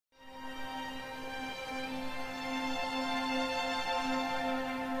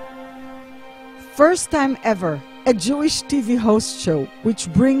First time ever, a Jewish TV host show which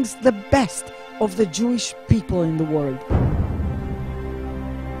brings the best of the Jewish people in the world.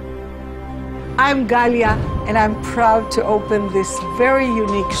 I'm Galia, and I'm proud to open this very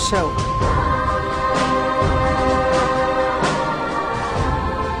unique show.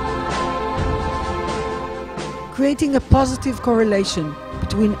 Creating a positive correlation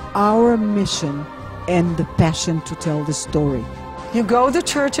between our mission and the passion to tell the story. You go to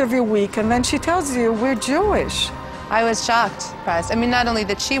church every week, and then she tells you, we're Jewish. I was shocked, surprised. I mean, not only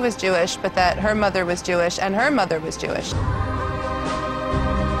that she was Jewish, but that her mother was Jewish and her mother was Jewish.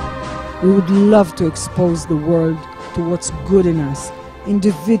 We would love to expose the world to what's good in us.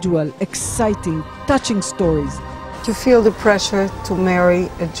 Individual, exciting, touching stories. Do you feel the pressure to marry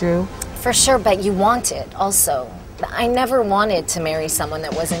a Jew? For sure, but you want it also. I never wanted to marry someone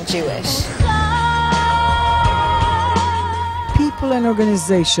that wasn't Jewish. People and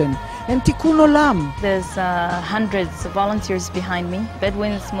organization, and Tikkun Olam. There's hundreds of volunteers behind me.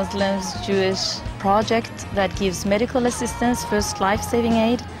 Bedouins, Muslims, Jewish project that gives medical assistance, first life-saving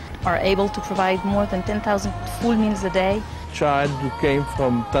aid, are able to provide more than 10,000 full meals a day. Child who came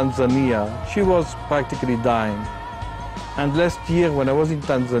from Tanzania, she was practically dying. And last year when I was in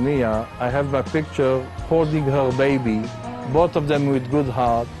Tanzania, I have my picture holding her baby, both of them with good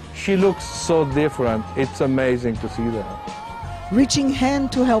heart. She looks so different. It's amazing to see that. Reaching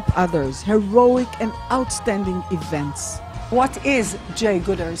hand to help others, heroic and outstanding events. What is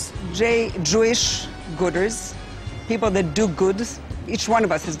J-Gooders? Jewish Gooders, people that do good. Each one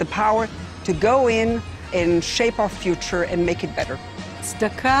of us has the power to go in and shape our future and make it better.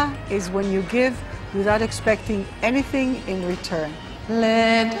 Tzedakah is when you give without expecting anything in return.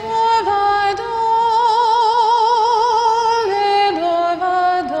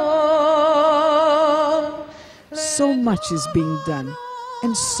 So much is being done,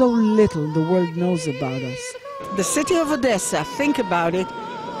 and so little the world knows about us. The city of Odessa, think about it,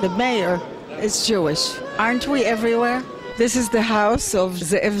 the mayor is Jewish. Aren't we everywhere? This is the house of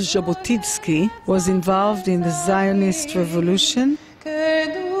Ze'ev Jabotinsky, was involved in the Zionist revolution.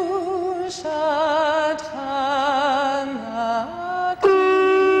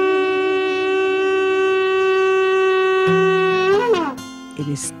 It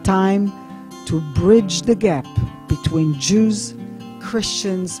is time to bridge the gap between Jews,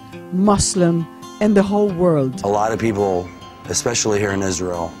 Christians, Muslim, and the whole world. A lot of people, especially here in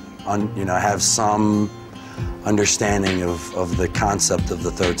Israel, have some understanding of the concept of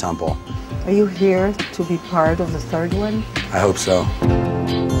the Third Temple. Are you here to be part of the third one? I hope so.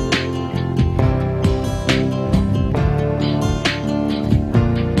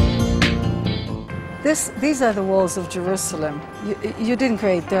 These are the walls of Jerusalem. You didn't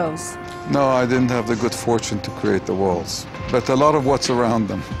create those. No, I didn't have the good fortune to create the walls, but a lot of what's around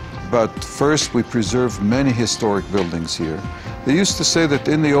them. But first, we preserved many historic buildings here. They used to say that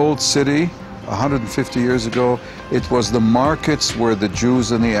in the old city, 150 years ago, it was the markets where the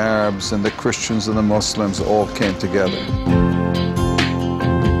Jews and the Arabs and the Christians and the Muslims all came together.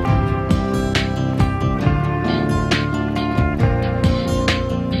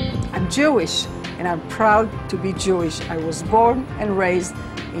 I'm Jewish, and I'm proud to be Jewish. I was born and raised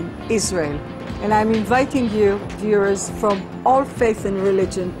in Israel. And I'm inviting you, viewers from all faith and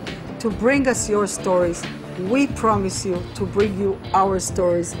religion, to bring us your stories. We promise you to bring you our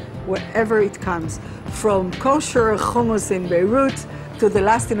stories wherever it comes, from kosher hummus in Beirut to the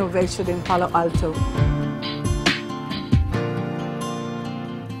last innovation in Palo Alto.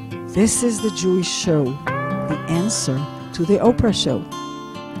 This is the Jewish show, the answer to the Oprah show.